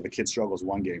averages says if a kid struggles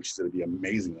one game, she's going to be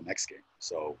amazing the next game.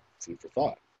 So food for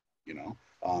thought, you know.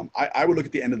 I would look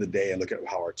at the end of the day and look at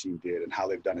how our team did and how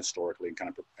they've done historically, and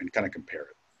kind of compare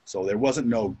it. So there wasn't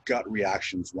no gut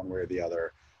reactions one way or the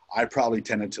other. I probably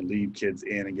tended to lead kids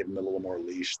in and give them a little more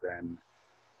leash than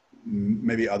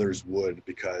maybe others would,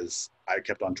 because I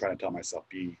kept on trying to tell myself,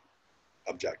 be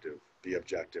objective,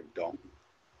 don't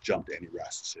jump to any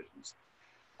rash decisions.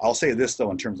 I'll say this,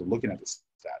 though, in terms of looking at the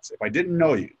stats. If I didn't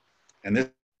know you, and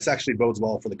this actually bodes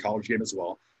well for the college game as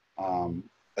well,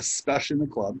 especially in the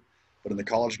club, but in the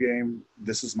college game,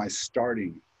 this is my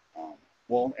starting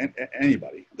and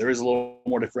anybody. There is a little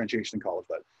more differentiation in college,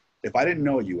 but if I didn't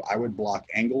know you, I would block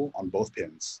angle on both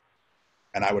pins,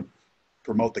 And I would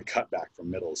promote the cutback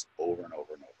from middles over and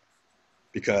over and over,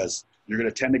 because you're going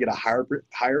to tend to get a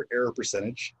higher error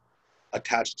percentage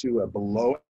attached to a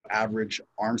below average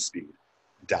arm speed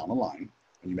down the line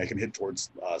when you make them hit towards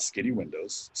skinny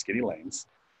windows, skinny lanes.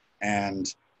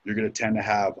 And you're going to tend to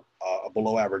have a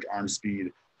below average arm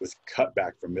speed with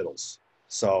cutback from middles.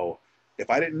 So if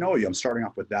I didn't know you, I'm starting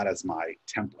off with that as my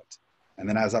template. And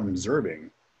then as I'm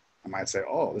observing, I might say,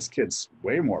 oh, this kid's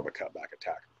way more of a cutback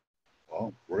attacker.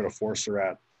 Well, we're going to force her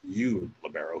at you,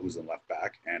 libero, who's in left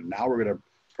back. And now we're going to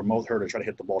promote her to try to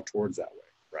hit the ball towards that way,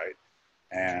 right?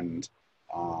 And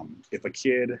if a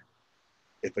kid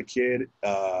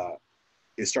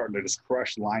is starting to just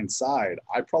crush line side,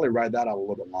 I'd probably ride that out a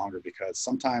little bit longer, because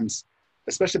sometimes,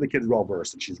 especially if the kid's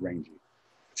well-versed and she's rangy.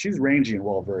 If she's rangy and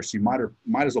well-versed, you might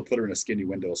as well put her in a skinny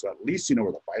window, so at least you know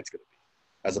where the fight's going to be,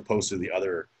 as opposed to the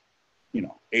other,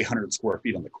 800 square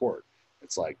feet on the court.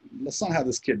 It's like, let's not have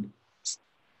this kid,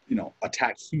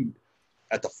 attack heat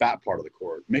at the fat part of the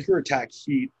court. Make her attack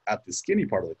heat at the skinny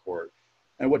part of the court.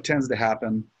 And what tends to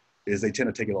happen is they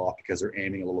tend to take it off because they're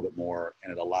aiming a little bit more,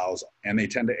 and they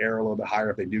tend to err a little bit higher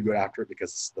if they do go after it,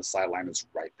 because the sideline is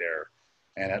right there.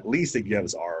 And at least it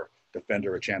gives our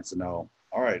defender a chance to know,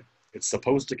 all right, it's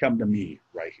supposed to come to me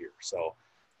right here. So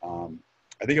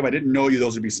I think if I didn't know you,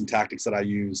 those would be some tactics that I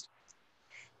used.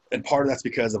 And part of that's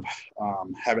because of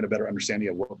having a better understanding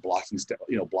of what blocking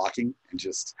and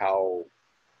just how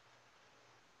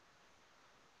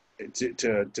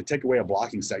to take away a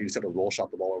blocking set, you just have to roll shot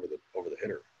the ball over the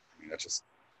hitter. I mean,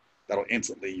 that'll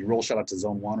instantly, you roll shot out to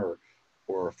zone one,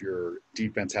 or if your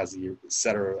defense has the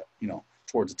setter,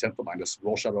 towards the 10th foot line, just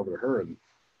roll shot over to her, and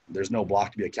there's no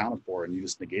block to be accounted for, and you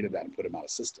just negated that and put him out of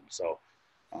system. So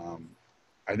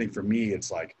I think for me, it's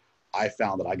like, I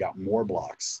found that I got more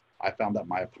blocks. I found that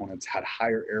my opponents had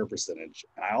higher error percentage.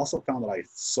 And I also found that I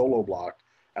solo blocked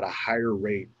at a higher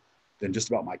rate than just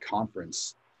about my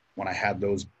conference when I had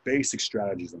those basic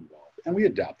strategies involved. And we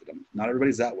adapted them. Not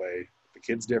everybody's that way. The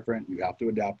kid's different. You have to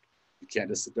adapt. You can't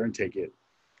just sit there and take it.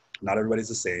 Not everybody's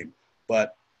the same.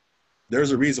 But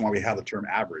there's a reason why we have the term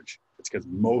average. It's because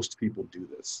most people do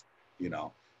this,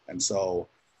 And so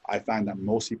I find that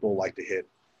most people like to hit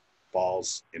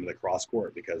balls into the cross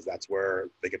court, because that's where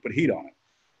they can put heat on it.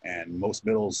 And most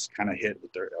middles kind of hit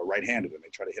with their right-handed, and they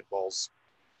try to hit balls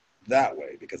that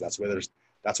way, because that's where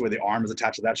the arm is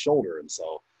attached to that shoulder. And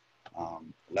so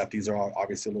lefties are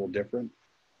obviously a little different,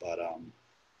 but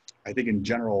I think in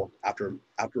general, after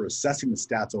assessing the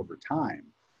stats over time,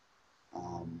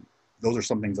 those are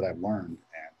some things that I've learned.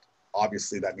 And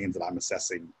obviously that means that I'm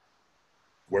assessing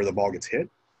where the ball gets hit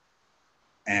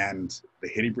and the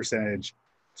hitting percentage,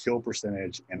 kill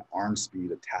percentage, and arm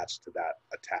speed attached to that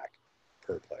attack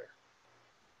per player.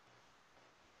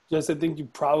 Jess, I think you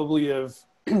probably have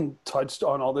touched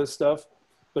on all this stuff,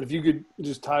 but if you could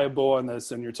just tie a bow on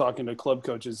this, and you're talking to club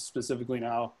coaches specifically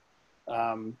now,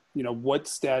 what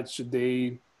stats should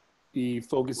they be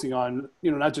focusing on,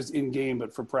 not just in game,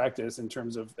 but for practice, in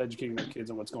terms of educating their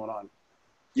kids on what's going on?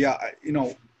 Yeah.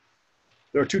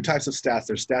 There are two types of stats.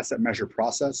 There's stats that measure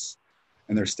process,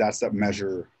 and there's stats that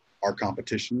measure our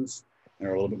competitions and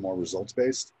are a little bit more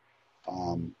results-based.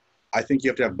 I think you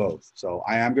have to have both. So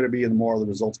I am going to be in more of the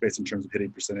results-based in terms of hitting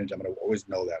percentage. I'm going to always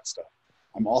know that stuff.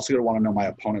 I'm also going to want to know my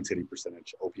opponent's hitting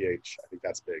percentage, OPH. I think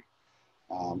that's big.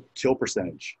 Kill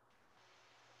percentage,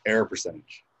 error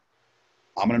percentage.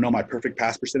 I'm going to know my perfect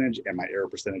pass percentage and my error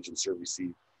percentage in serve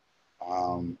receive.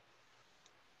 And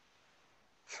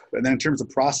then in terms of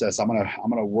process, I'm going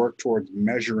to work towards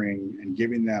measuring and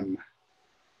giving them.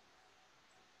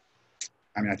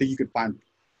 I think you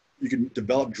can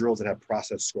develop drills that have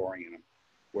process scoring in them,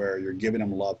 where you're giving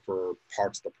them love for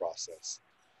parts of the process.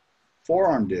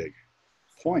 Forearm dig,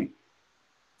 point.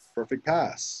 Perfect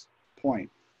pass, point.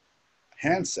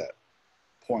 Handset,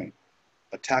 point.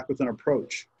 Attack with an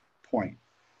approach, point.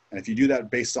 And if you do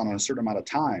that based on a certain amount of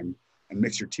time and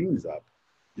mix your teams up,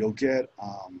 you'll get,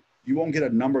 you won't get a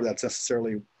number that's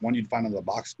necessarily one you'd find on the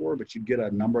box score, but you'd get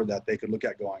a number that they could look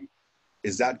at going,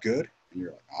 is that good? And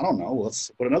you're like, I don't know. Well,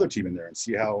 let's put another team in there and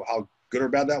see how good or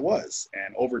bad that was.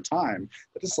 And over time,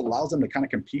 that just allows them to kind of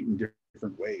compete in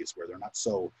different ways, where they're not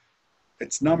so,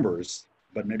 it's numbers,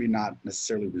 but maybe not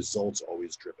necessarily results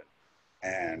always driven.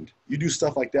 And you do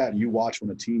stuff like that, and you watch when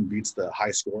a team beats the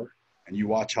high score, and you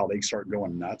watch how they start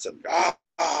going nuts, and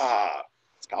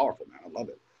it's powerful, man. I love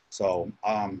it. So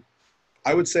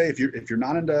I would say if you're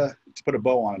not into, to put a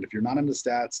bow on it, if you're not into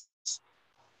stats, some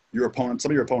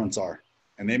of your opponents are,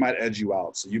 and they might edge you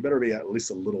out. So you better be at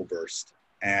least a little versed,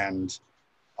 and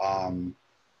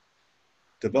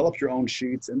develop your own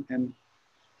sheets. And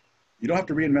you don't have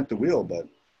to reinvent the wheel, but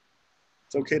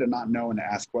it's okay to not know and to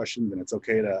ask questions, and it's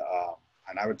okay to,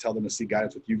 and I would tell them to seek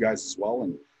guidance with you guys as well.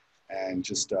 And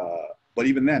just, but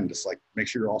even then, just like make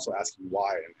sure you're also asking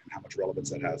why and how much relevance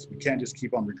that has. We can't just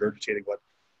keep on regurgitating what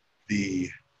the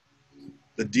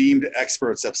deemed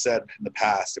experts have said in the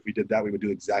past. If we did that, we would do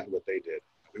exactly what they did.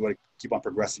 We want to keep on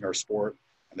progressing our sport,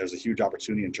 and there's a huge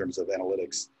opportunity in terms of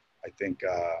analytics. I think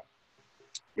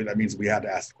that means we had to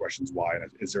ask the questions why,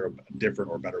 and is there a different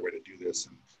or better way to do this?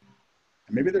 And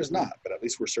maybe there's not, but at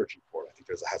least we're searching for it. I think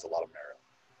it has a lot of merit.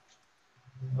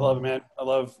 I love it, man. I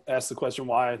love ask the question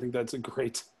why. I think that's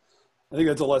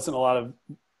a lesson a lot of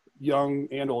young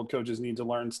and old coaches need to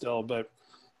learn still. But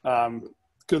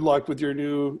good luck with your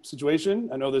new situation.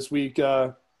 I know this week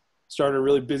started a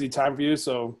really busy time for you,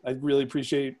 so I really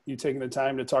appreciate you taking the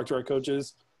time to talk to our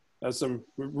coaches. That's some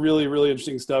really, really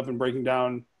interesting stuff and breaking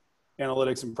down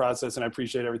analytics and process, and I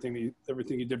appreciate everything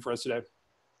you did for us today.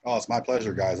 Oh, it's my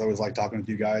pleasure, guys. I always like talking with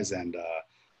you guys, and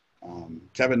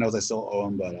Kevin knows I still owe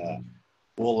him, but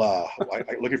we'll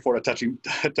looking forward to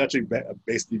touching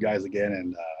base with you guys again.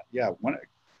 And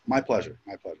my pleasure.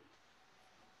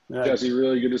 Right. Jesse,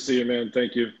 really good to see you, man.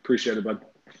 Thank you. Appreciate it, bud.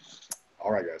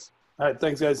 All right, guys. All right.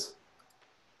 Thanks, guys.